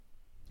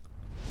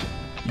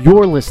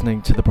You're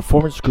listening to the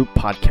Performance Group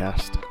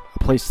Podcast, a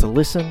place to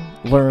listen,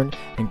 learn,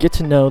 and get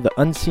to know the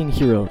unseen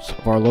heroes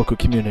of our local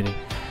community.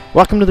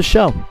 Welcome to the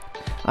show.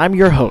 I'm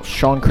your host,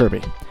 Sean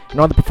Kirby, and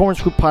on the Performance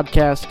Group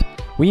Podcast,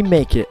 we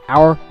make it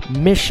our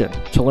mission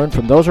to learn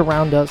from those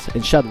around us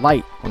and shed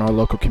light on our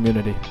local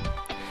community.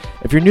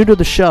 If you're new to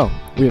the show,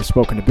 we have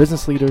spoken to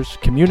business leaders,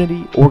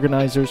 community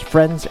organizers,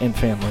 friends, and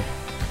family.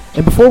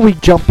 And before we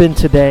jump in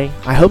today,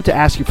 I hope to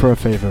ask you for a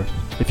favor.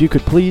 If you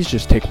could please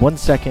just take 1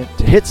 second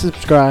to hit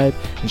subscribe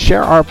and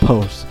share our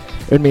posts.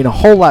 It would mean a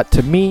whole lot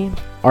to me,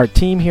 our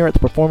team here at the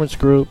Performance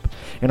Group,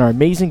 and our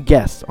amazing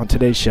guests on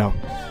today's show.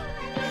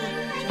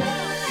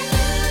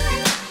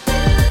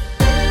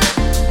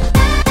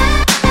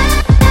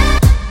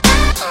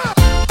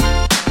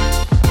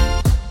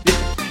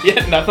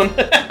 Yeah, nothing.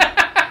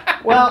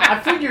 Well, I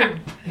figured,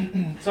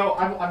 so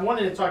I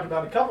wanted to talk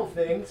about a couple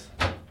things,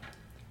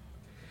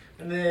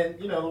 and then,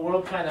 the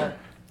world kind of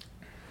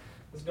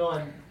was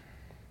going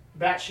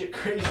batshit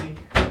crazy,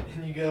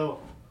 and you go,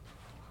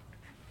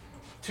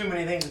 too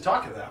many things to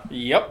talk about.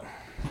 Yep.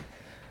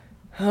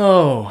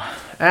 Oh,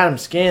 Adam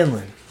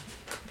Scanlon.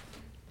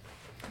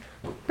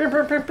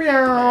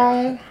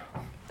 I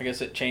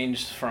guess it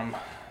changed from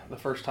the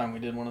first time we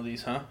did one of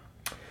these, huh?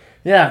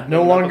 Yeah,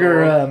 no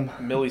longer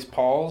Millie's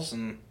Paws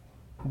and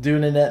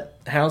doing it at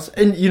house.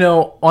 And,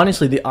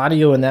 honestly, the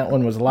audio in that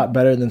one was a lot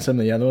better than some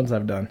of the other ones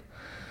I've done.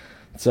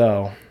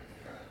 So,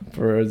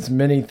 for as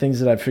many things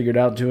that I've figured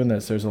out doing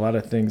this, there's a lot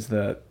of things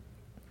that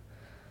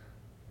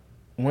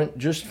went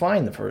just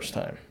fine the first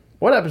time.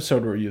 What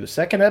episode were you? The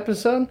second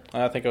episode?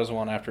 I think it was the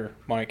one after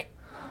Mike.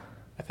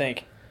 I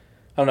think.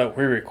 Oh, no,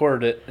 we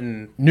recorded it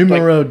in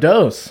Numero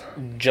dos.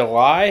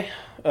 July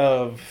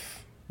of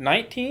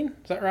 19?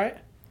 Is that right?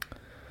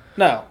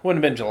 No,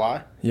 wouldn't have been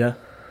July. Yeah.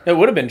 It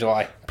would have been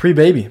July.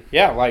 Pre-baby.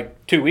 Yeah,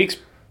 like 2 weeks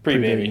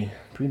pre-baby.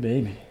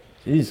 Pre-baby.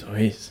 Jeez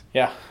Louise.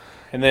 Yeah.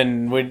 And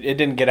then it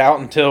didn't get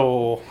out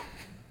until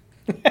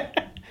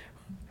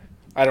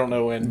I don't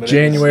know when, but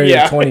January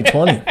of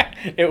 2020.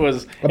 It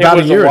was about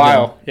a year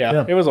while. ago.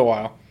 Yeah, it was a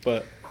while,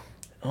 but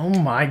oh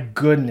my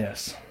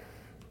goodness.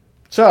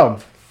 So,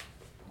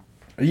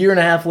 a year and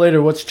a half later,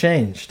 what's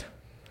changed?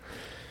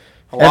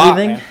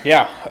 Everything? Man.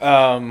 Yeah,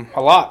 a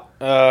lot.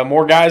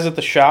 More guys at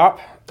the shop.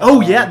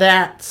 Oh yeah,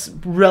 that's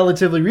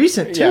relatively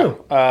recent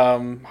too.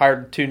 Yeah.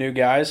 Hired 2 new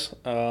guys.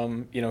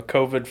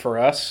 COVID for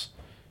us,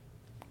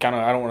 kind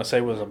of, I don't want to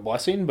say was a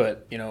blessing,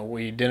 but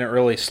we didn't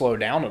really slow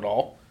down at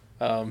all.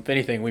 If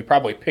anything, we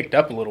probably picked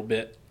up a little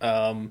bit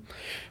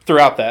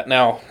throughout that.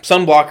 Now,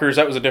 sun blockers,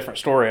 that was a different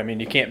story. I mean,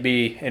 you can't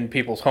be in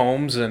people's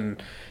homes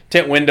and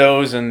tent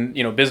windows, and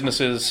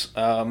businesses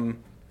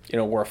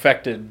were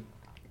affected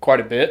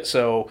quite a bit.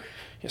 So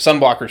sun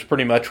blockers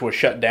pretty much was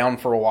shut down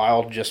for a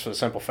while, just for the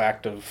simple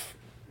fact of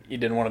you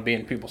didn't want to be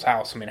in people's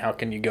house. I mean, how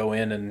can you go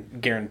in and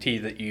guarantee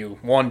that you,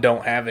 1,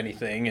 don't have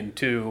anything, and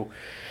 2,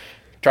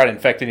 try to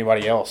infect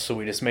anybody else? So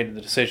we just made the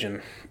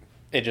decision.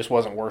 It just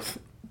wasn't worth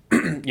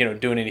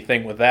doing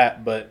anything with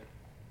that. But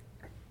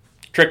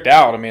tricked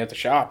out. I mean, at the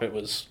shop, it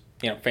was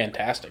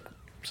fantastic.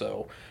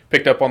 So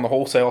picked up on the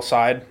wholesale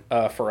side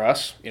for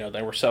us.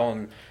 They were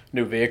selling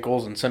new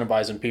vehicles,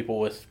 incentivizing people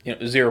with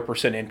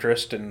 0%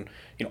 interest and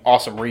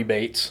awesome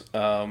rebates.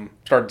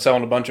 Started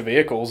selling a bunch of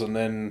vehicles, and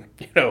then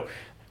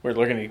we were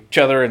looking at each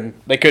other, and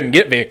they couldn't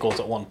get vehicles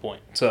at one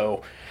point.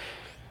 So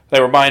they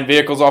were buying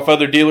vehicles off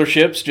other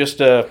dealerships just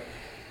to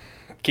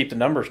keep the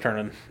numbers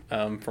turning,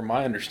 from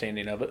my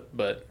understanding of it.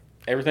 But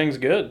everything's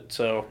good,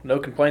 so no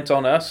complaints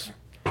on us.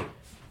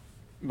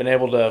 Been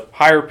able to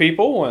hire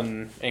people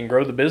and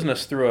grow the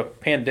business through a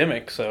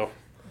pandemic. So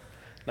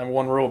number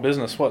 1 rule of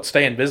business,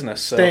 stay in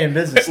business. So stay in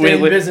business. Stay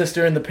in business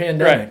during the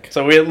pandemic. Right.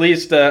 So we at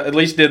least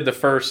did the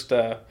first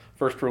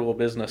rule of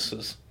business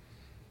is,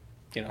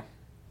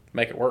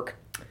 make it work.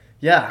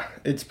 Yeah,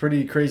 it's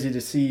pretty crazy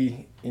to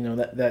see,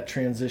 that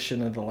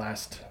transition of the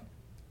last,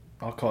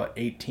 I'll call it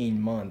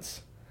 18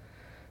 months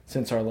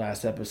since our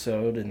last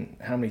episode, and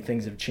how many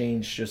things have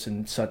changed just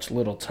in such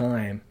little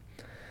time.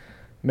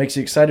 Makes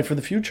you excited for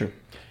the future.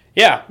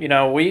 Yeah,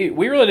 we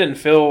really didn't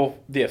feel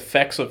the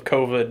effects of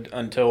COVID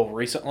until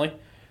recently.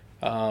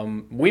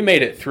 We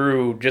made it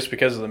through just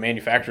because of the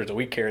manufacturers that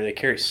we carry. They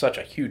carry such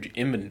a huge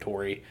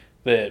inventory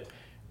that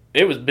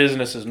it was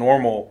business as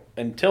normal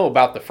until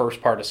about the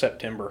first part of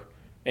September.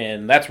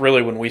 And that's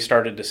really when we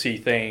started to see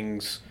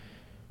things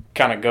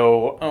kind of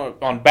go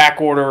on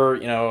back order.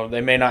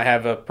 They may not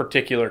have a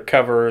particular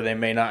cover. They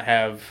may not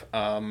have,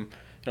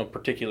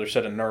 particular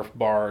set of Nerf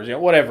bars,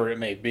 whatever it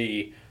may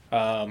be.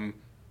 But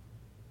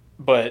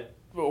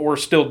we're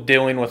still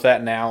dealing with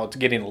that now. It's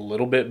getting a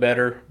little bit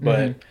better,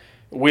 but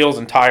wheels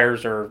and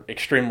tires are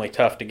extremely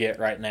tough to get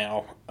right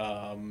now.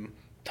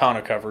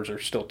 Tonneau covers are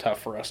still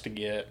tough for us to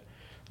get.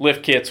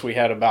 Lift kits, we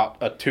had about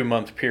a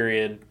 2-month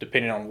period,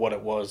 depending on what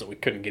it was, that we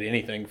couldn't get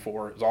anything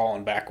for. It was all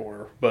on back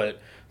order, but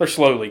they're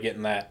slowly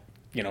getting that,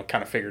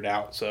 kind of figured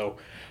out. So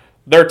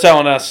they're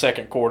telling us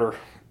second quarter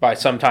by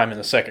sometime in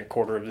the second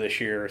quarter of this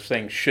year,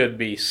 things should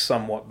be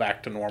somewhat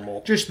back to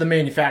normal. Just the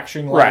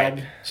manufacturing lag.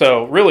 Right.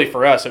 So really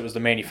for us, it was the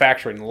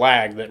manufacturing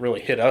lag that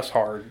really hit us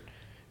hard.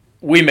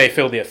 we may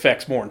feel the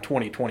effects more in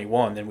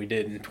 2021 than we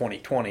did in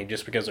 2020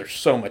 just because there's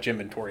so much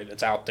inventory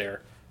that's out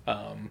there.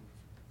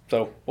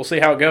 So we'll see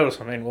how it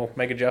goes. I mean, we'll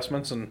make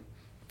adjustments and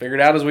figure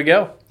it out as we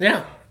go.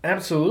 Yeah,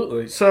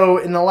 absolutely. So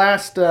in the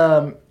last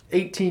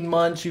 18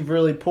 months, you've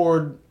really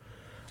poured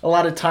a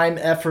lot of time,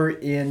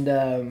 effort,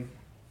 and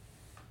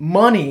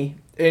money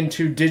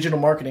into digital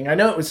marketing. I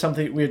know it was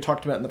something we had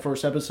talked about in the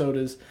first episode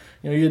is,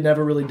 you had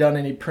never really done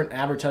any print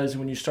advertising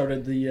when you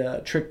started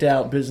the Tricked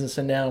Out business,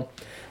 and now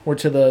we're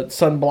to the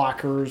sun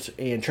blockers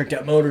and Tricked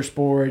Out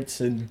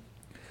Motorsports and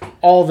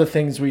all the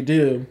things we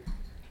do.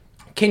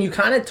 Can you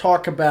kind of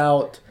talk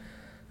about,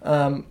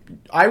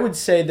 I would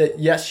say that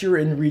yes, you're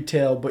in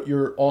retail, but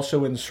you're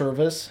also in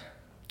service.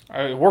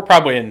 We're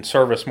probably in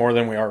service more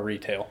than we are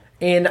retail.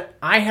 And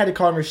I had a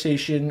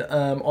conversation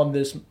on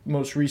this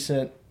most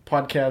recent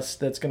podcast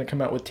that's going to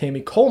come out with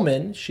Tammy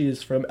Coleman. She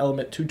is from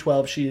Element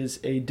 212. She is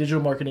a digital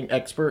marketing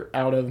expert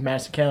out of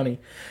Madison County,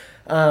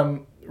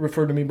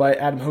 referred to me by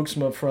Adam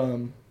Hoeksma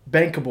from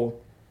Bankable.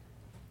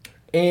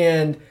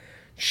 And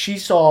she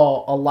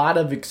saw a lot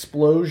of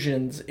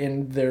explosions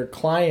in their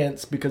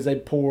clients because they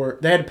had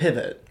to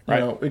pivot.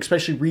 Right.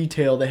 Especially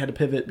retail, they had to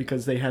pivot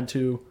because they had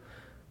to,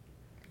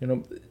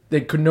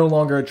 they could no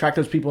longer attract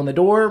those people in the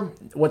door.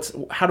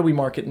 How do we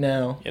market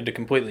now? You had to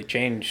completely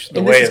change the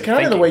and way of this is kind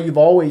thinking. of the way you've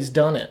always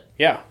done it.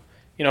 Yeah.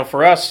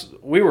 For us,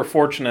 we were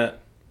fortunate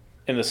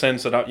in the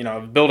sense that,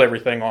 I've built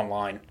everything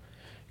online,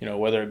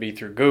 whether it be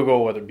through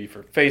Google, whether it be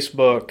for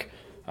Facebook.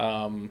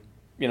 And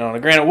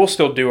granted, we'll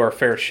still do our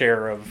fair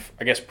share of,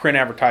 I guess, print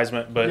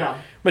advertisement, but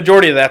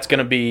majority of that's going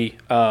to be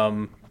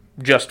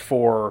just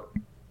for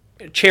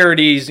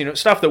charities,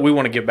 stuff that we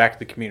want to give back to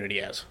the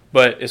community as.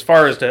 But as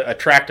far as to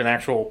attract an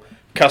actual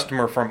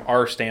customer from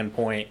our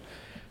standpoint,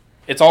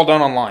 it's all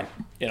done online.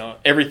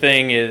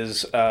 Everything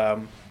is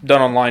done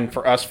online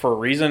for us for a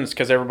reason. It's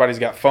because everybody's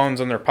got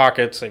phones in their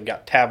pockets, they've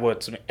got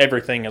tablets, and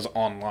everything is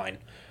online.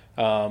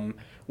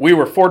 We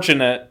were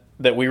fortunate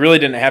that we really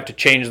didn't have to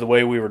change the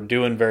way we were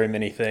doing very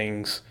many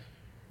things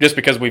just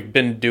because we've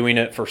been doing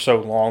it for so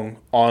long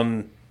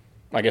on,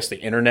 I guess, the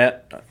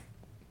internet,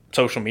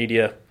 social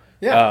media.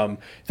 Yeah.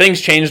 Things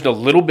changed a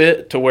little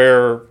bit to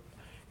where,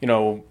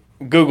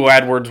 Google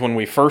AdWords when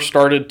we first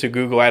started to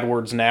Google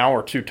AdWords now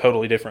are two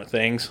totally different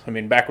things. I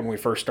mean, back when we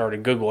first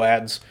started, Google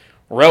Ads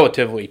were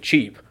relatively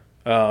cheap.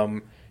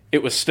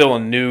 It was still a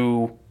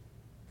new,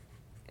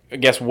 I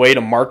guess, way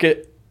to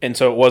market, and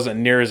so it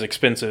wasn't near as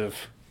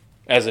expensive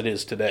as it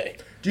is today.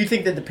 Do you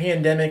think that the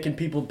pandemic and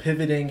people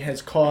pivoting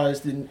has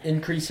caused an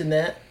increase in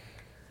that?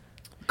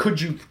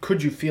 Could you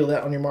feel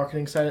that on your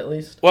marketing side at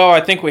least? Well,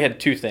 I think we had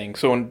two things.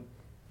 So when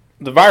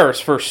the virus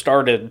first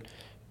started,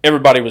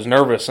 everybody was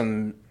nervous,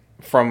 and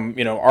from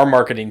our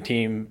marketing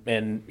team,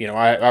 and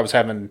I was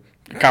having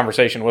a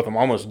conversation with them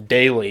almost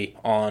daily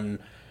on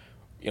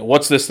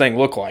what's this thing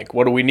look like?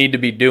 What do we need to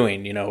be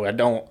doing?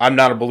 I'm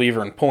not a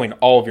believer in pulling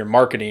all of your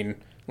marketing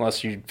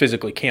unless you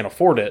physically can't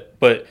afford it,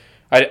 but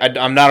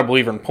I'm not a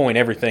believer in pulling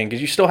everything because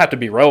you still have to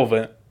be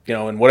relevant,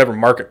 in whatever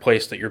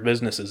marketplace that your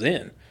business is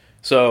in.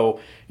 So,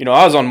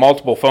 I was on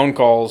multiple phone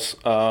calls,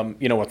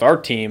 with our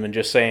team and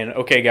just saying,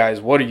 okay, guys,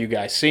 what are you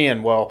guys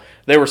seeing? Well,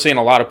 they were seeing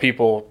a lot of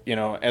people,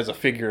 as a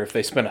figure, if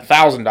they spend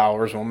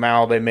 $1,000, well,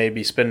 now they may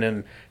be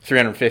spending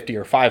 $350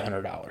 or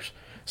 $500.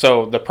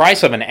 So the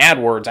price of an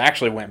AdWords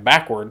actually went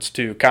backwards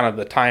to kind of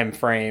the time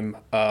frame,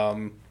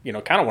 kind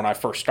of when I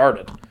first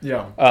started.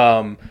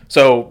 Yeah.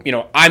 So,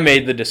 I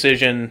made the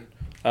decision,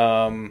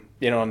 and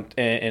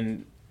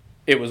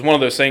it was one of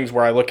those things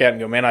where I look at it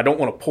and go, man, I don't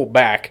want to pull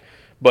back.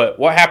 But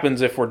what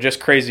happens if we're just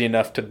crazy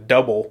enough to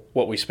double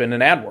what we spend in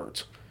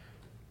AdWords?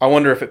 I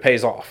wonder if it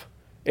pays off.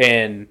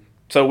 And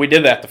so we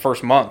did that the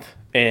first month,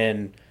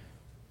 and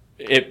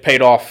it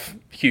paid off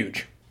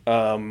huge.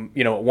 At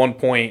one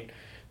point,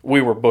 we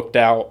were booked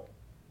out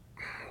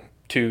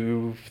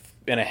 2.5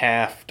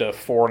 to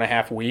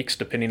 4.5 weeks,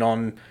 depending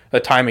on the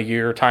time of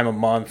year, time of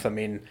month. I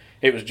mean,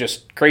 it was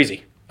just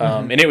crazy.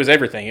 And it was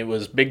everything. It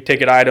was big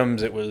ticket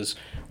items. It was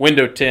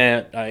window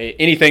tint.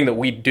 Anything that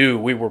we do,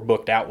 we were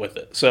booked out with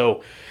it.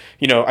 So,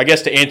 I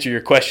guess to answer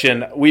your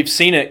question, we've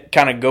seen it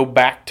kind of go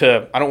back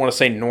to, I don't want to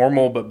say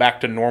normal, but back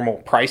to normal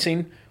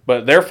pricing.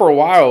 But there for a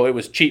while, it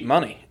was cheap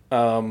money.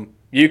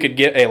 You could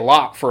get a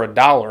lot for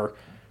 $1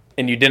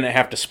 and you didn't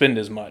have to spend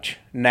as much.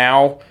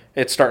 Now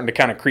it's starting to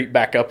kind of creep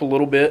back up a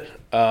little bit.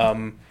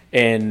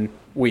 And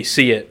we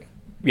see it,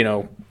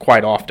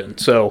 quite often.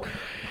 So,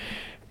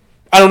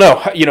 I don't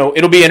know.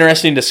 It'll be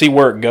interesting to see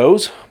where it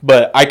goes,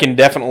 but I can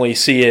definitely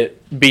see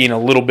it being a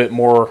little bit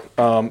more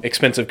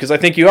expensive because I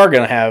think you are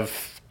going to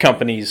have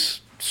companies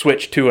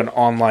switch to an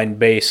online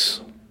base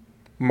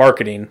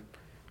marketing.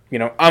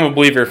 I'm a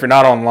believer if you're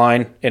not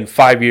online in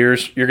 5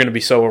 years, you're going to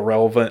be so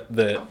irrelevant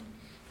that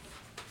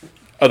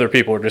other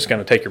people are just going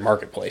to take your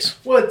marketplace.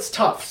 Well, it's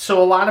tough.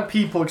 So a lot of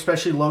people,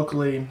 especially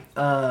locally,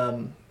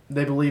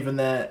 they believe in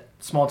that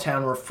small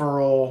town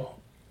referral.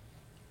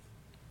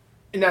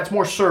 And that's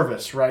more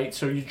service, right?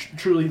 So you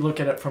truly look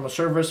at it from a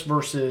service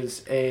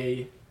versus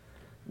a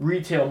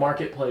retail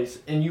marketplace.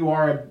 And you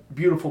are a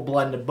beautiful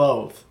blend of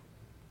both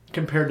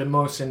compared to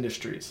most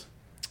industries.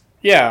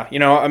 Yeah,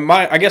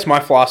 I guess my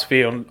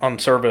philosophy on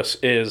service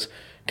is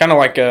kind of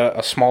like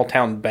a small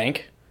town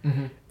bank.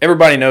 Mm-hmm.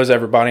 Everybody knows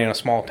everybody in a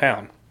small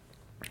town.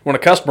 When a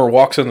customer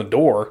walks in the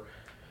door,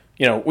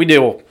 we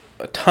deal with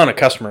a ton of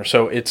customers,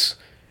 so it's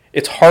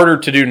harder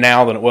to do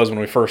now than it was when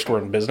we first were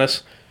in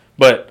business.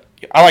 But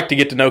I like to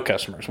get to know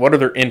customers. What are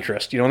their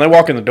interests? When they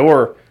walk in the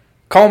door,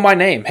 call them by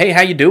name. Hey,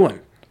 how you doing?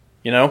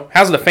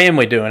 How's the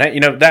family doing?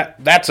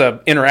 That's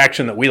a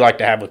interaction that we like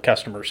to have with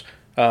customers.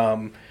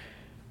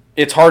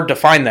 It's hard to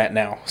find that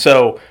now.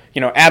 So,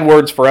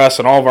 AdWords for us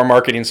and all of our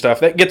marketing stuff,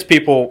 that gets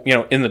people,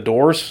 in the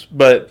doors,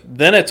 but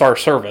then it's our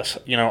service.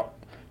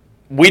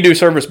 We do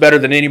service better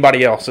than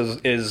anybody else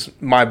is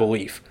my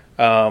belief.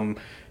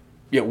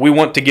 We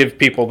want to give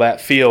people that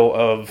feel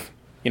of,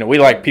 we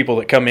like people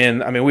that come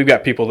in. I mean, we've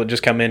got people that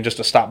just come in just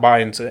to stop by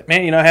and say,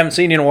 man, I haven't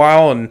seen you in a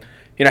while, and,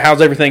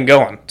 how's everything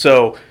going?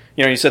 So,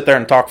 you sit there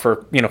and talk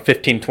for,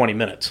 15, 20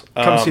 minutes.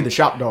 Come see the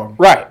shop dog.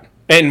 Right.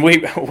 And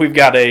we've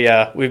got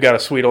a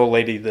sweet old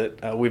lady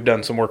that we've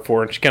done some work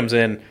for, and she comes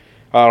in,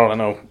 I don't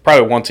know,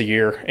 probably once a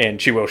year,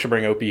 and she'll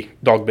bring Opie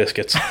dog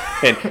biscuits,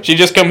 and she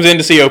just comes in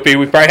to see Opie.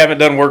 We probably haven't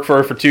done work for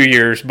her for 2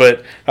 years,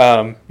 but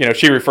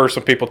she refers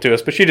some people to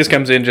us, but she just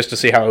comes in just to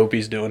see how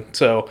Opie's doing.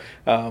 So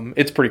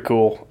it's pretty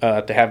cool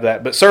to have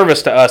that. But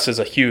service to us is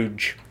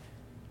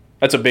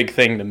that's a big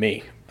thing to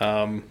me.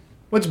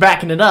 What's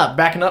backing it up?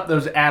 Backing up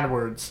those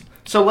AdWords.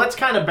 So let's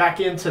kind of back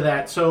into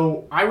that.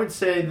 So I would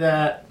say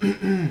that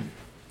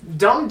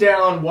dumb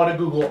down what a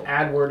Google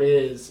AdWord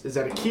is. Is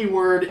that a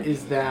keyword?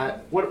 Is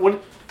that what?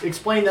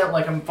 Explain that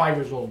like I'm 5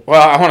 years old.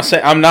 Well, I want to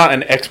say I'm not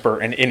an expert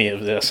in any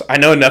of this. I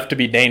know enough to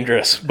be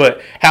dangerous,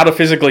 but how to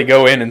physically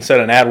go in and set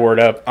an AdWord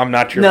up, I'm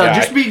not your guy. No,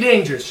 just be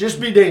dangerous. Just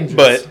be dangerous.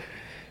 But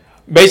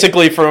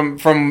basically,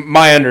 from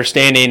my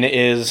understanding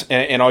is,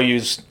 and I'll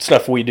use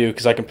stuff we do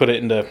because I can put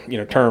it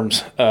into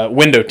terms.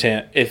 Window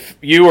tint. If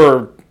you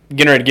are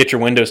getting ready to get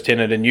your windows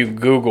tinted and you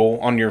Google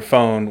on your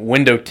phone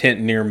window tint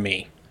near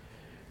me,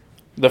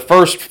 the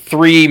first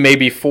 3,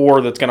 maybe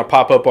 4 that's going to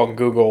pop up on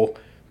Google,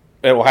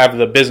 it will have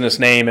the business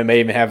name. It may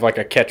even have like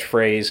a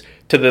catchphrase.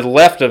 To the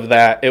left of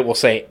that, it will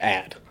say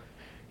ad.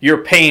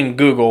 You're paying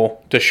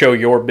Google to show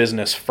your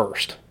business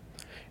first.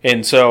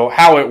 And so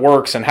how it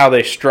works and how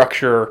they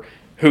structure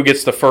who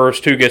gets the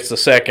first, who gets the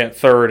second,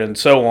 third, and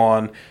so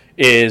on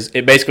is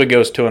it basically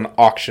goes to an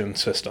auction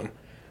system.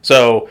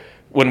 So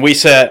when we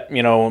set,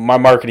 my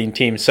marketing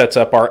team sets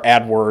up our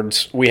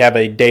AdWords, we have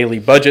a daily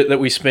budget that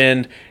we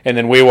spend, and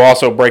then we will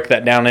also break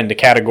that down into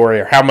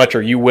category, or how much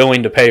are you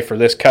willing to pay for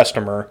this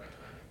customer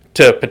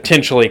to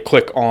potentially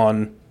click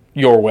on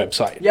your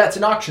website. Yeah, it's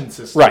an auction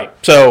system. Right.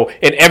 So,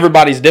 and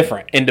everybody's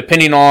different. And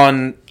depending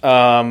on,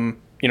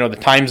 the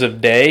times of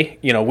day,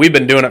 we've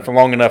been doing it for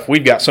long enough.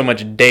 We've got so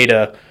much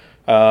data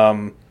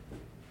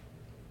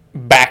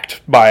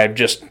backed by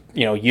just,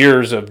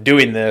 years of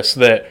doing this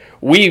that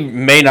we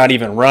may not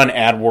even run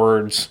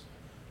AdWords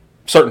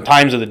certain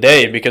times of the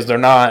day because they're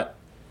not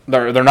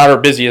our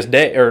busiest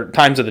day or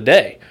times of the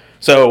day.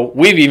 So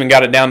we've even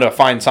got it down to a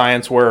fine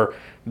science where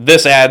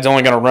this ad's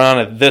only going to run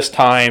at this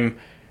time,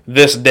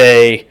 this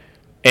day,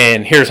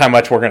 and here's how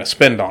much we're going to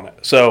spend on it.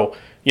 So,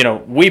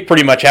 we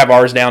pretty much have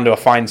ours down to a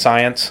fine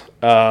science.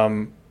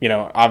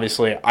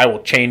 Obviously I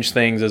will change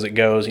things as it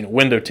goes.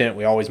 Window tint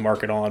we always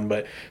market on,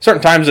 but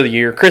certain times of the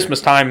year, Christmas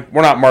time,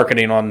 we're not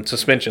marketing on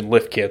suspension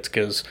lift kits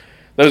because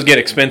those get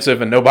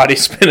expensive and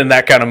nobody's spending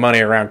that kind of money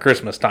around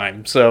Christmas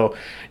time. So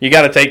you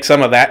got to take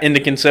some of that into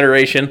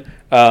consideration.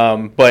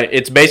 But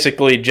it's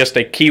basically just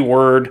a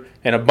keyword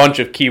and a bunch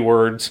of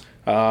keywords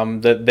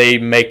that they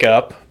make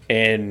up.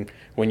 And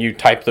when you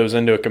type those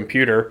into a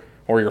computer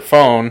or your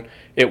phone,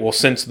 it will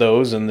sense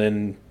those, and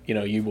then,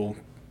 you will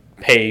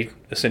pay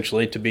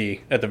essentially to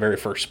be at the very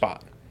first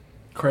spot.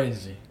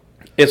 Crazy.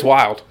 It's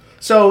wild.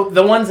 So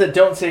the ones that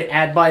don't say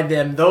ad by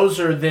them, those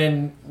are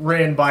then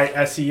ran by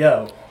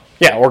SEO.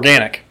 Yeah,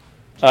 organic.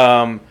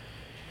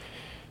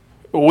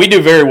 We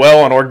do very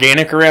well on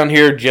organic around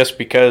here just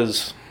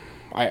because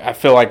I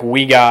feel like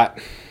we got,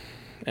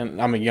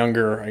 and I'm a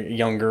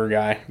younger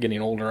guy,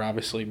 getting older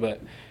obviously,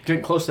 but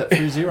getting close to that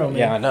 3-0, man.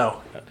 Yeah, I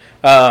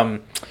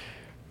know.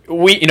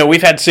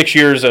 We've had 6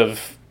 years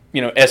of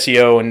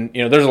SEO, and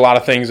there's a lot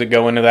of things that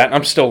go into that. And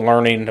I'm still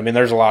learning. I mean,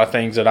 there's a lot of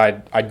things that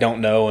I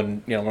don't know,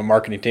 and my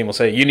marketing team will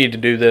say you need to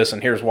do this,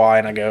 and here's why.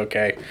 And I go,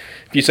 okay,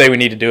 if you say we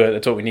need to do it,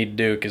 that's what we need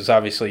to do, because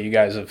obviously you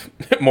guys have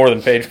more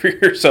than paid for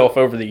yourself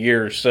over the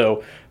years.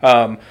 So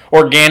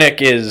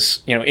organic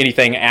is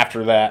anything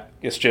after that.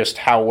 It's just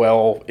how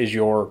well is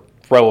your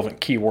relevant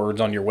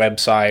keywords on your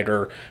website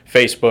or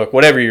Facebook,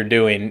 whatever you're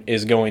doing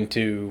is going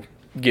to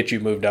get you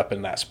moved up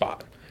in that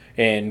spot.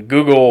 And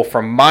Google,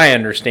 from my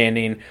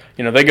understanding,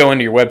 they go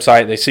into your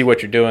website, they see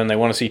what you're doing, they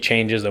want to see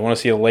changes, they want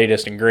to see the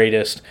latest and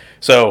greatest.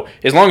 So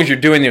as long as you're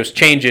doing those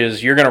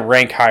changes, you're going to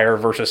rank higher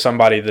versus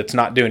somebody that's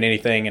not doing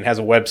anything and has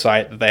a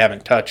website that they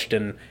haven't touched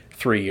in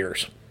 3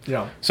 years.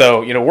 Yeah.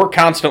 So, we're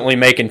constantly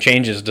making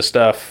changes to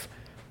stuff,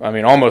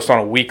 almost on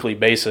a weekly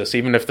basis,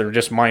 even if they're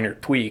just minor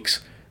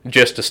tweaks,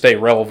 just to stay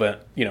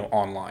relevant,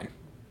 online.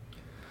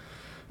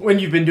 When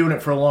you've been doing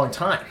it for a long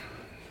time.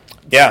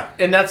 Yeah.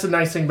 And that's the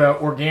nice thing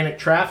about organic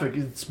traffic.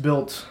 It's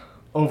built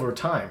over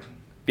time.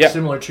 Yeah.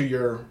 Similar to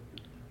your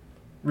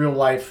real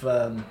life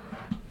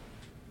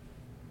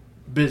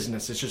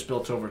business. It's just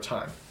built over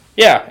time.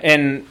 Yeah,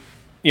 and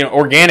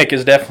organic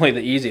is definitely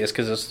the easiest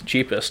because it's the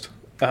cheapest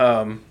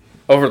over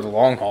the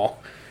long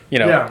haul.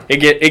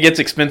 It gets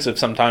expensive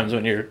sometimes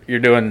when you're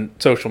doing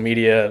social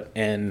media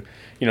and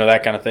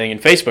that kind of thing.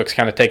 And Facebook's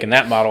kind of taken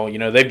that model.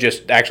 They've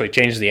just actually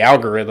changed the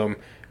algorithm,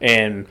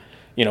 and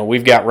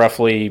we've got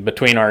roughly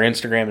between our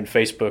Instagram and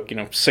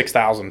Facebook,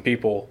 6,000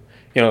 people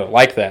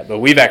like that. But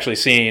we've actually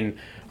seen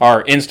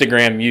our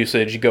Instagram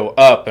usage go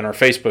up and our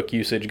Facebook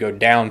usage go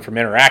down from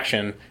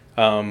interaction.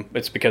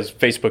 It's because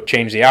Facebook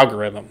changed the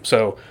algorithm.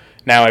 So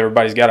now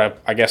everybody's got to,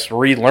 I guess,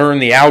 relearn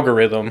the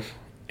algorithm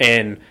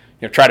and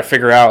try to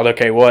figure out,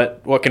 okay,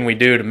 what can we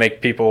do to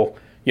make people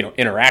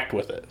interact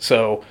with it.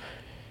 So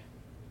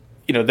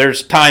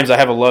there's times I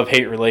have a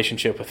love-hate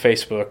relationship with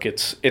Facebook.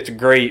 It's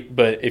great,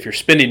 but if you're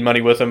spending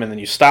money with them and then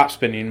you stop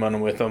spending money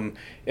with them,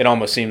 it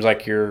almost seems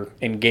like your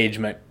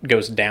engagement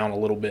goes down a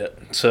little bit.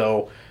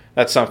 So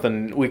that's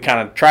something we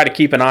kind of try to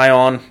keep an eye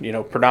on.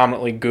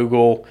 Predominantly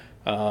Google.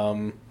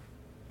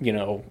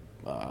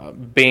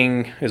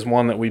 Bing is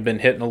one that we've been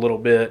hitting a little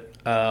bit.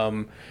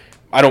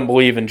 I don't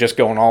believe in just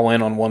going all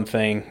in on one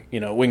thing. We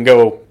can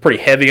go pretty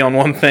heavy on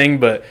one thing,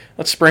 but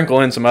let's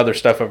sprinkle in some other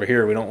stuff over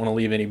here. We don't want to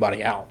leave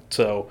anybody out.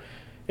 So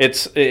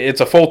it's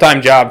a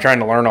full-time job trying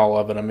to learn all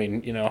of it. I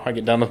mean, I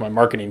get done with my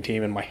marketing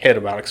team and my head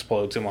about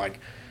explodes. I'm like,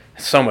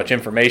 so much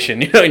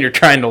information, and you're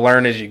trying to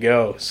learn as you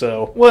go.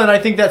 So well, and I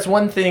think that's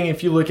one thing.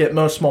 If you look at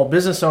most small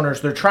business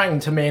owners, they're trying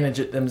to manage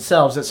it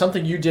themselves. That's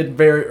something you did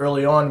very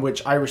early on,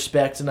 which I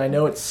respect, and I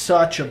know it's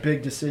such a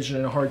big decision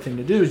and a hard thing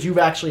to do. Is you've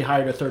actually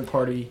hired a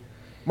third-party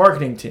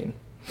marketing team.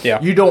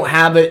 Yeah, you don't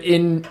have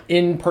an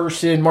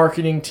in-person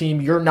marketing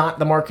team. You're not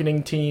the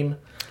marketing team.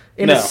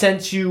 In a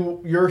sense,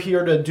 you're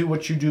here to do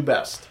what you do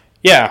best.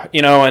 Yeah,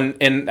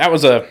 and that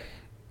was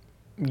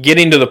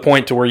getting to the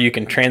point to where you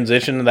can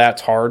transition to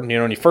that's hard.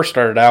 When you first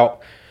started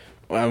out,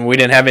 we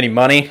didn't have any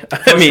money.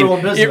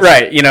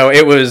 Right?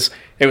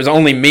 It was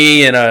only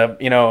me and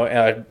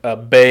a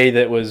bay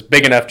that was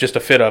big enough just to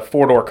fit a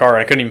 4-door car.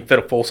 I couldn't even fit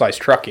a full-size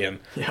truck in.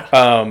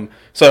 Yeah.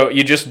 So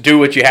you just do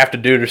what you have to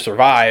do to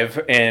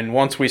survive. And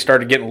once we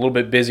started getting a little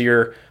bit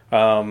busier,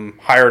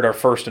 hired our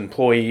first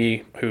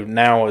employee, who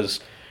now is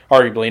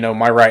arguably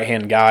my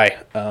right-hand guy.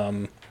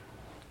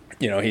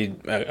 He's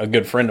a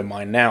good friend of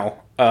mine now.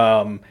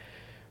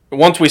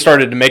 Once we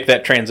started to make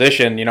that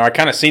transition, I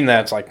kind of seen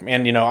that. It's like,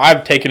 man,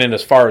 I've taken it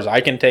as far as I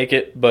can take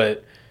it,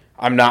 but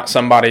I'm not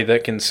somebody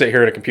that can sit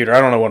here at a computer. I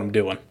don't know what I'm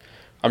doing.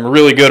 I'm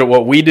really good at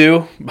what we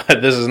do,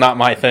 but this is not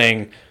my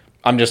thing.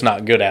 I'm just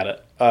not good at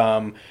it.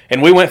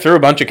 And we went through a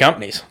bunch of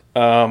companies.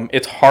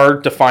 It's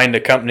hard to find a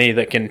company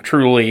that can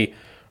truly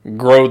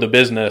grow the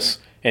business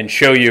and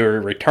show you a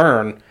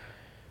return.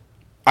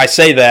 I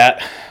say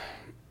that.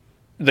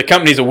 The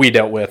companies that we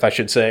dealt with, I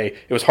should say,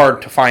 it was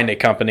hard to find a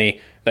company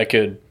that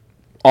could,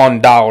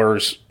 on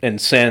dollars and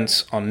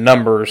cents, on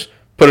numbers,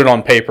 put it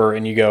on paper,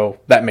 and you go,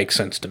 that makes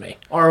sense to me.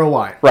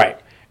 ROI. Right.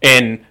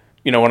 And,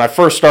 when I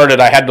first started,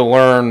 I had to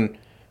learn,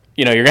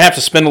 you're going to have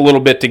to spend a little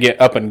bit to get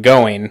up and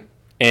going.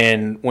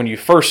 And when you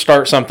first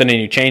start something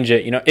and you change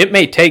it, it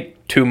may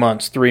take 2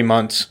 months, 3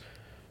 months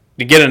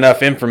to get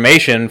enough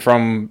information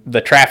from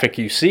the traffic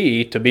you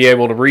see to be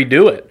able to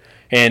redo it.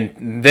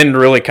 And then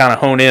really kind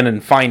of hone in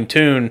and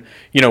fine-tune,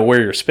 where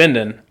you're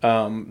spending.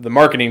 The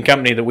marketing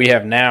company that we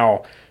have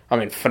now,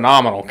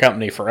 phenomenal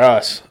company for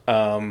us.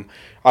 I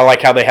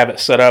like how they have it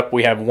set up.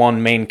 We have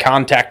one main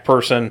contact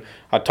person.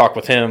 I talk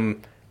with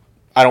him,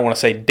 I don't want to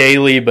say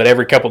daily, but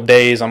every couple of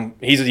days.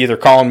 He's either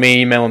calling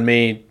me, emailing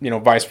me,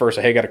 vice versa.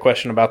 Hey, got a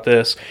question about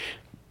this.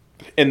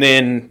 And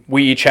then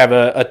we each have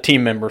a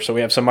team member. So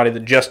we have somebody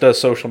that just does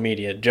social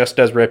media, just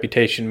does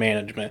reputation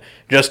management,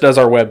 just does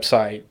our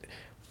website.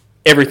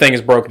 Everything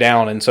is broke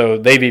down, and so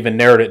they've even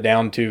narrowed it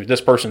down to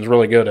this person's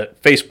really good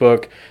at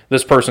Facebook,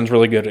 this person's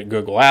really good at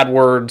Google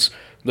AdWords,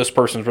 this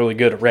person's really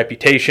good at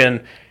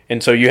reputation,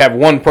 and so you have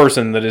one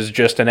person that is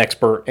just an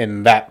expert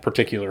in that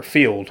particular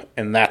field,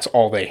 and that's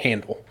all they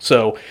handle.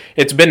 So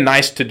it's been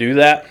nice to do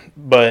that,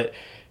 but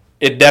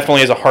it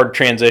definitely is a hard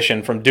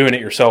transition from doing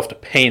it yourself to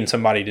paying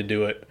somebody to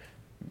do it,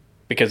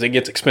 because it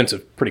gets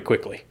expensive pretty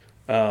quickly.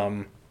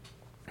 From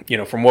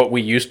what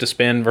we used to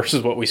spend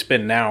versus what we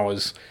spend now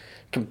is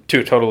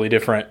two totally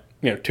different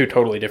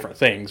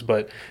things.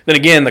 But then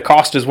again, the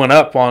cost has went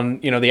up on,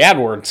 the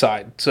AdWords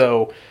side.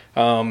 So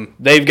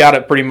they've got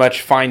it pretty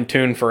much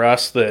fine-tuned for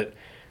us that,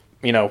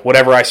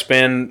 whatever I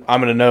spend,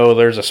 I'm going to know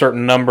there's a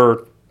certain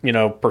number,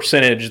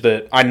 percentage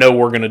that I know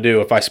we're going to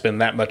do if I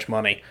spend that much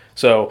money.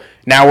 So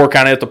now we're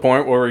kind of at the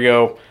point where we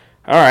go,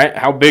 all right,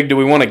 how big do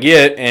we want to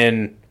get,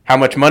 and how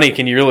much money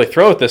can you really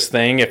throw at this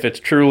thing? If it's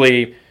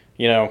truly,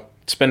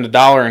 spend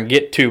 $1 and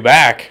get $2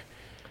 back,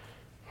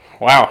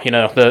 wow,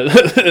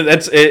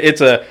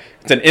 it's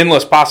an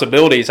endless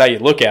possibility is how you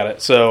look at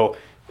it. So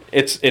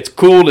it's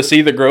cool to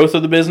see the growth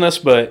of the business,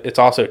 but it's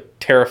also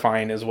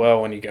terrifying as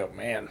well when you go,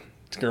 man,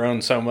 it's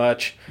grown so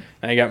much,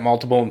 Now you got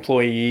multiple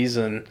employees,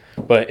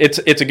 but it's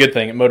a good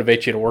thing. It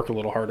motivates you to work a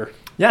little harder.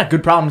 Yeah,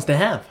 good problems to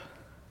have.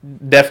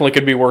 Definitely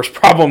could be worse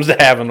problems to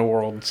have in the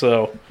world.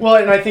 So well,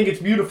 and I think it's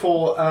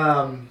beautiful,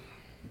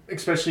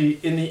 especially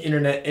in the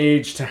internet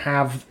age, to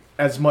have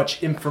as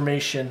much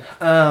information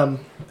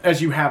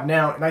as you have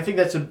now. And I think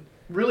that's a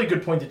really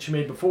good point that you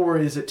made before,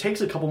 is it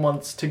takes a couple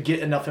months to get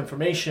enough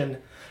information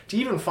to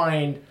even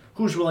find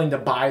who's willing to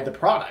buy the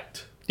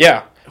product.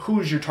 Yeah.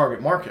 Who's your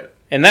target market?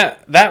 And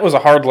that was a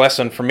hard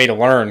lesson for me to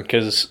learn,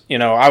 because,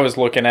 I was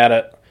looking at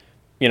it,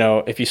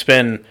 if you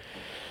spend a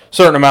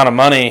certain amount of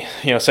money,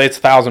 say it's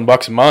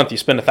 $1,000 a month, you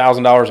spend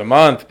 $1,000 a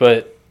month,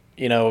 but,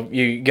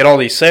 you get all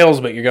these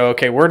sales, but you go,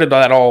 okay, where did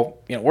it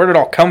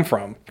all come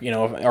from?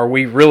 Are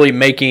we really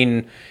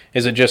making,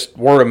 is it just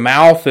word of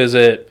mouth? Is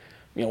it,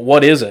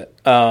 what is it?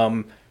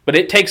 But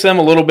it takes them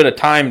a little bit of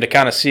time to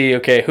kind of see,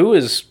 okay, who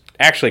is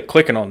actually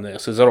clicking on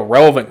this? Is it a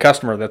relevant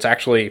customer that's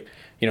actually,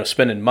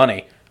 spending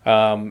money?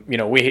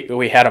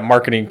 We had a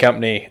marketing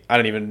company. I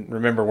don't even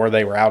remember where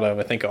they were out of.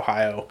 I think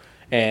Ohio.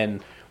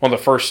 And one of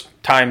the first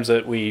times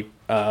that we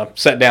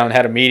sat down and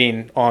had a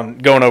meeting on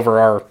going over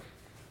our,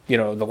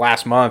 the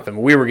last month, and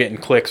we were getting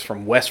clicks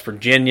from West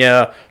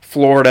Virginia,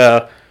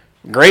 Florida.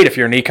 Great if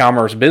you're an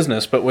e-commerce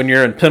business, but when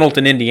you're in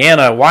Pendleton,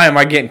 Indiana, why am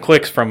I getting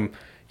clicks from,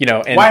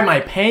 and why am I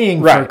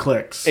paying for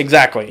clicks?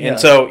 Exactly. Yeah. And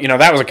so,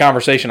 that was a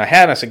conversation I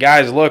had. And I said,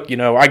 guys, look,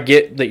 I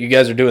get that you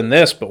guys are doing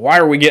this, but why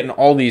are we getting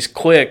all these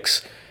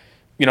clicks,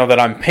 that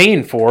I'm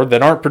paying for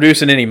that aren't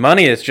producing any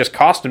money? It's just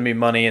costing me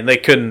money. And they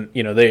couldn't,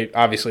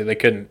 they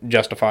couldn't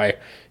justify,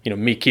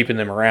 me keeping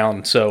them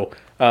around. So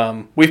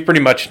we've pretty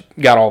much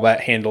got all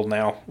that handled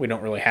now. We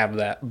don't really have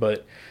that.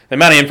 But the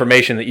amount of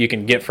information that you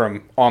can get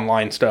from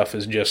online stuff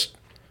is just,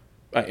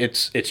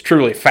 it's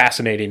truly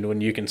fascinating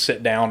when you can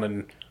sit down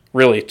and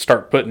really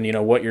start putting,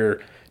 what your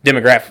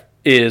demographic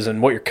is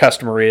and what your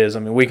customer is. I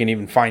mean, we can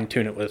even fine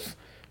tune it with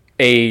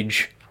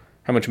age,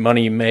 how much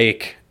money you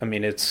make. I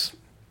mean, it's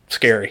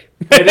scary.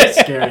 It is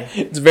scary.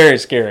 It's very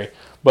scary.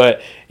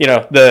 But,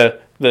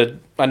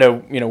 I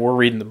know, we're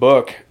reading the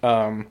book,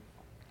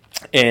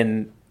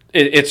 and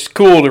it's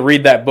cool to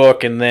read that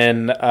book and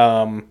then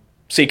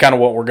see kind of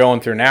what we're going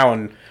through now,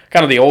 and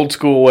kind of the old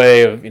school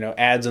way of,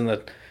 ads in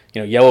the,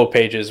 yellow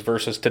pages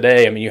versus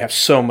today. I mean, you have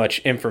so much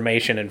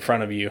information in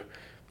front of you.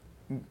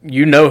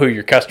 You know who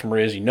your customer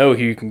is. You know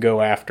who you can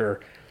go after.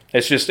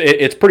 It's just,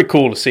 it's pretty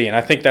cool to see, and I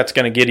think that's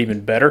going to get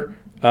even better.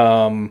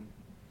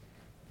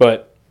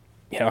 But,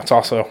 it's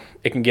also,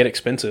 it can get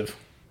expensive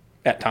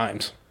at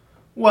times.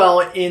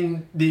 Well,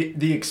 in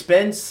the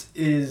expense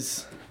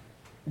is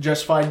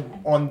justified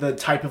on the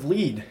type of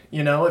lead.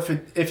 If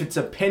it's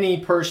a penny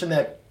person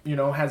that,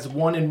 has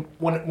 1 in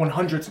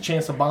 100th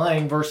chance of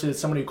buying versus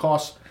somebody who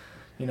costs,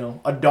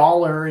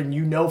 $1,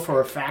 and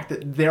for a fact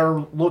that they're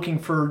looking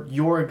for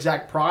your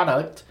exact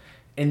product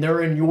and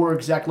they're in your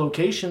exact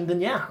location, then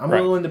yeah, I'm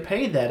willing to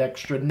pay that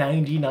extra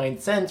 99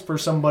 cents for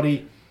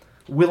somebody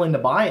willing to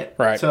buy it.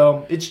 Right.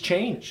 So it's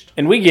changed.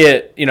 And we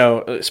get,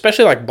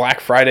 especially like Black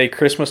Friday,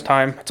 Christmas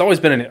time, it's always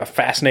been a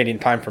fascinating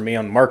time for me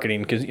on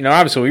marketing because,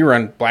 obviously we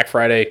run Black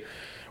Friday.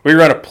 We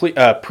run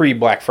a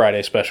pre-Black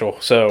Friday special.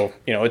 So,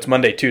 it's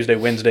Monday, Tuesday,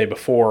 Wednesday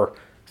before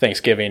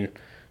Thanksgiving.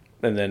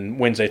 And then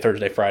Wednesday,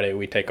 Thursday, Friday,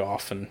 we take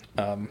off and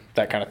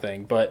that kind of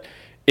thing. But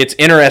it's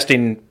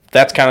interesting.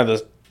 That's kind of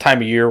the time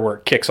of year where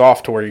it kicks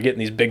off to where you're getting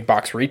these big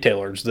box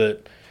retailers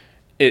that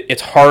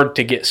it's hard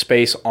to get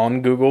space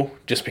on Google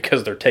just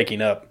because they're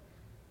taking up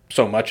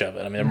so much of it.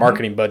 I mean, their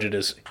marketing budget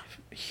is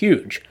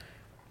huge.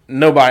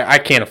 I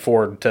can't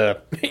afford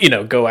to,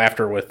 go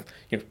after with,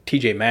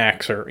 TJ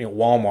Maxx or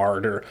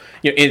Walmart or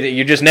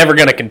you're just never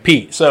going to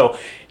compete. So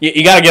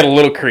you got to get a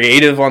little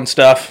creative on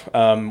stuff.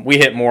 We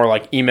hit more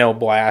like email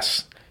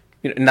blasts.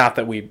 Not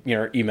that we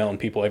are emailing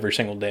people every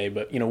single day,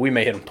 but we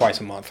may hit them twice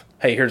a month.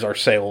 Hey, here's our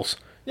sales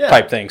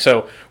type thing.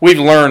 So we've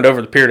learned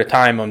over the period of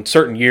time on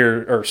certain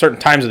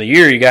times of the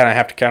year, you got to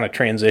have to kind of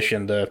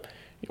transition to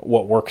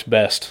what works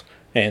best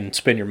and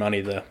spend your money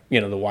the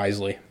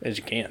wisely as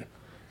you can.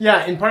 Yeah,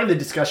 and part of the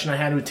discussion I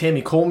had with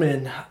Tammy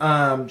Coleman,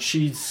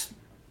 she's,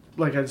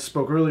 like I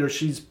spoke earlier,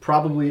 she's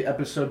probably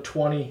episode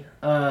 20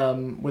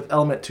 with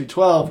Element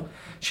 212.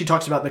 She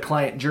talks about the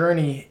client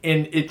journey,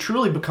 and it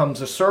truly becomes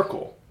a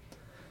circle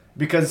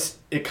because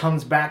it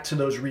comes back to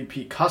those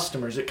repeat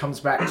customers. It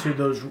comes back to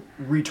those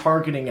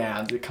retargeting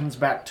ads. It comes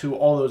back to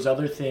all those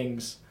other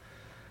things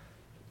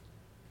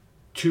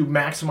to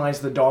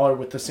maximize the dollar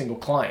with the single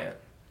client.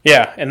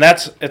 Yeah, and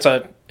it's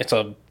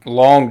a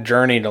long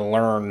journey to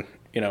learn.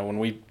 When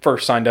we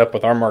first signed up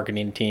with our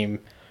marketing team,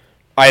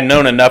 I had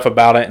known enough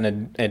about it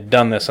and had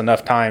done this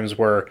enough times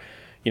where,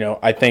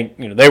 I think,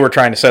 they were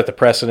trying to set the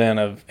precedent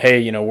of,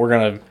 hey, we're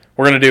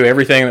gonna do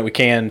everything that we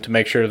can to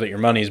make sure that your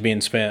money is being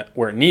spent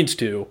where it needs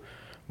to,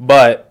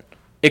 but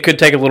it could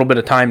take a little bit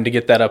of time to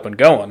get that up and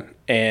going.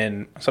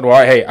 And I said,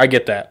 well, hey, I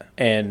get that.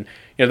 And,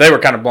 they were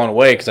kind of blown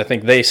away because I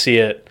think they see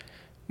it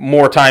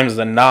more times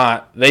than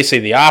not. They see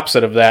the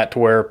opposite of that to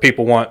where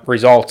people want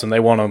results and they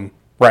want them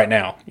right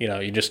now.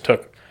 You just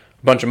took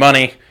a bunch of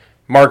money,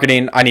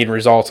 marketing, I need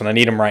results and I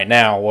need them right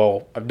now.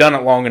 Well, I've done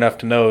it long enough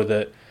to know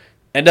that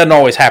it doesn't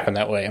always happen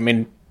that way. I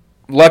mean,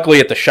 luckily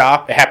at the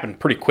shop, it happened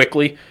pretty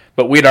quickly,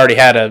 but we'd already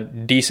had a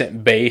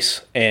decent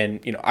base, and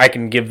I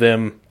can give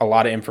them a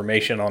lot of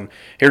information on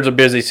here's a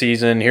busy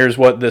season, here's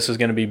what this is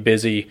going to be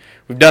busy.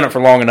 We've done it for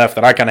long enough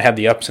that I kind of have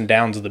the ups and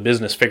downs of the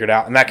business figured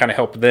out, and that kind of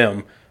helped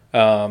them.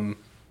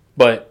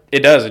 But it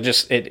does.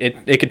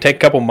 It could take a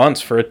couple months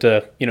for it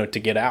to to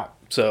get out.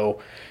 So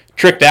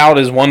tricked out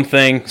is one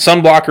thing.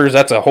 Sunblockers,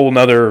 that's a whole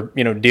nother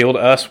deal to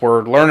us.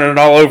 We're learning it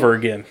all over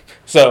again.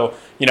 So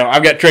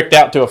I've got tricked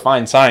out to a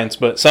fine science,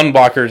 but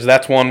sunblockers,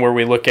 that's one where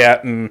we look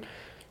at and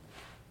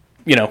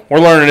we're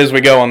learning as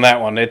we go on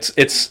that one.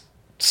 It's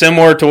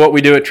similar to what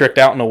we do at Tricked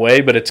Out in a way,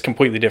 but it's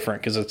completely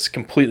different because it's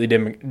completely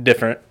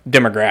different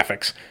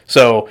demographics.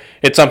 So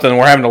it's something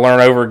we're having to learn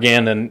over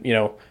again,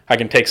 and I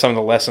can take some of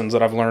the lessons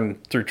that I've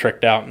learned through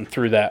Tricked Out and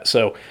through that.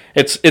 So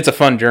it's a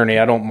fun journey.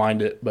 I don't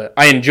mind it, but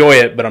I enjoy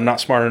it. But I'm not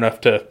smart enough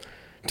to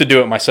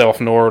do it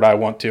myself, nor would I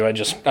want to.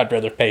 I'd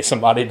rather pay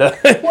somebody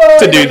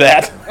to do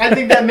that. I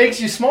think that makes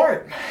you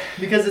smart,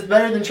 because it's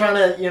better than trying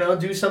to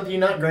do something you're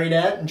not great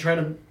at and try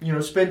to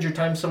spend your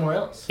time somewhere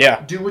else.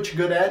 Yeah, do what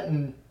you're good at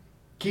and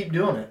keep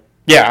doing it.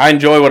 Yeah, I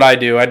enjoy what I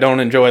do. I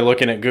don't enjoy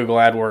looking at Google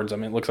AdWords. I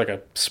mean, it looks like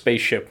a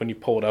spaceship when you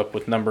pull it up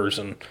with numbers,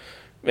 and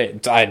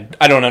I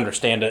don't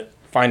understand it.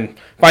 Find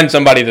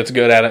somebody that's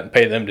good at it and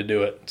pay them to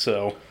do it.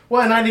 So.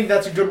 Well, and I think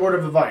that's a good word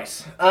of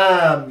advice.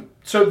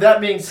 So that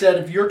being said,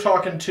 if you're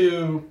talking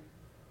to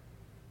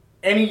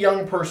any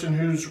young person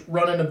who's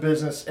running a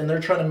business and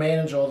they're trying to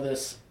manage all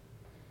this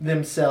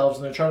themselves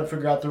and they're trying to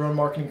figure out their own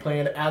marketing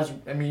plan,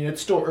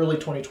 it's still early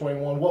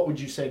 2021, what would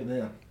you say to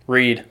them?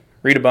 Read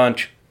a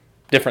bunch,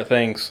 different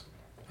things.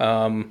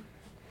 That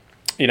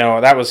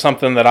was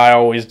something that I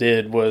always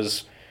did.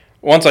 Was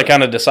once I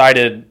kind of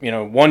decided,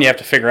 one, you have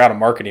to figure out a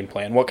marketing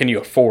plan. What can you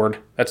afford?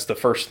 That's the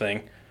first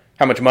thing.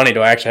 How much money do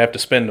I actually have to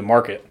spend to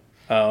market?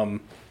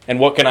 And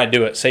what can I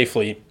do it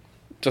safely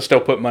to still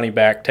put money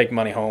back, take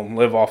money home,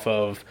 live off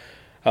of?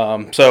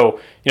 So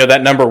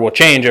that number will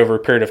change over a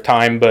period of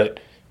time, but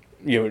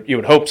you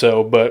would hope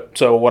so. But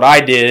so what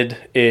I did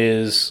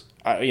is,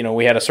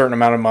 we had a certain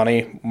amount of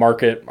money,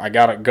 market, I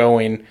got it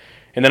going,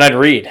 and then I'd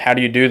read. How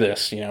do you do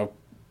this?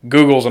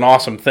 Google's an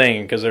awesome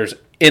thing because there's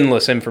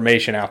endless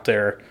information out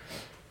there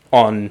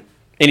on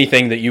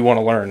anything that you want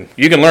to learn.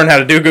 You can learn how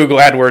to do Google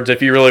AdWords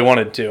if you really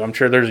wanted to. I'm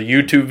sure there's a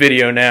YouTube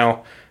video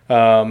now.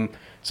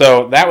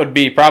 So that would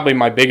be probably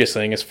my biggest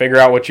thing, is figure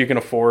out what you can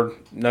afford,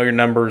 know your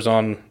numbers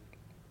on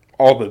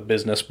all the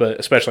business, but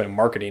especially in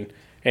marketing,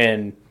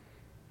 and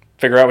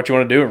figure out what you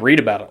want to do and read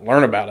about it,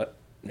 learn about it,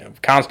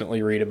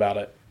 constantly read about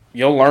it.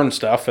 You'll learn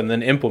stuff and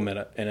then implement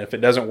it. And if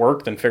it doesn't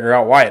work, then figure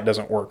out why it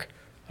doesn't work.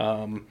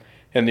 And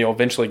you'll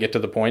eventually get to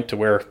the point to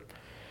where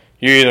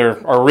you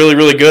either are really,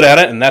 really good at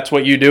it and that's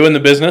what you do in the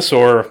business,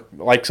 or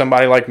like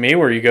somebody like me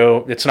where you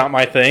go, it's not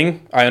my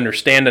thing. I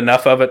understand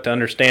enough of it to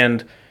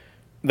understand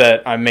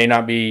that I'm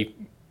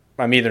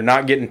either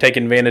not getting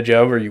taken advantage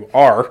of, or you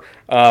are,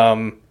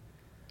 and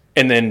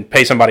then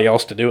pay somebody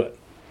else to do it.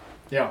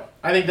 Yeah,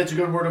 I think that's a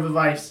good word of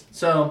advice.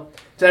 So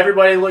to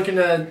everybody looking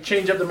to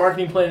change up the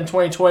marketing plan in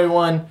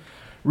 2021,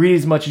 read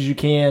as much as you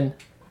can,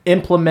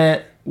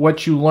 implement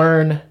what you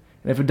learn,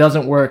 and if it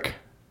doesn't work,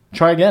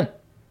 try again.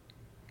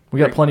 We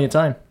got plenty of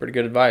time. Pretty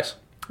good advice.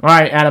 All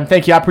right, Adam,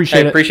 thank you. I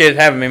appreciate it. Appreciate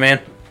having me,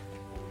 man.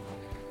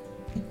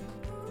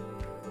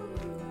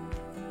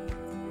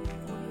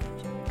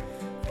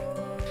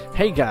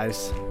 Hey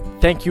guys,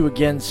 thank you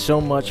again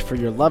so much for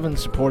your love and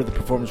support of the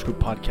Performance Group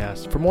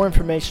podcast. For more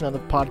information on the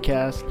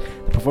podcast,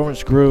 the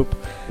Performance Group,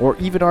 or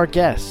even our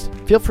guests,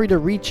 feel free to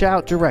reach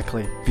out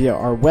directly via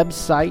our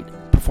website,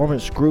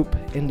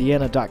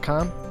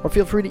 performancegroupindiana.com, or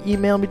feel free to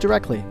email me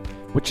directly,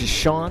 which is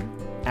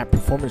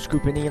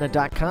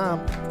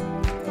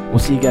Sean@performancegroupindiana.com. We'll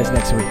see you guys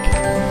next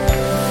week.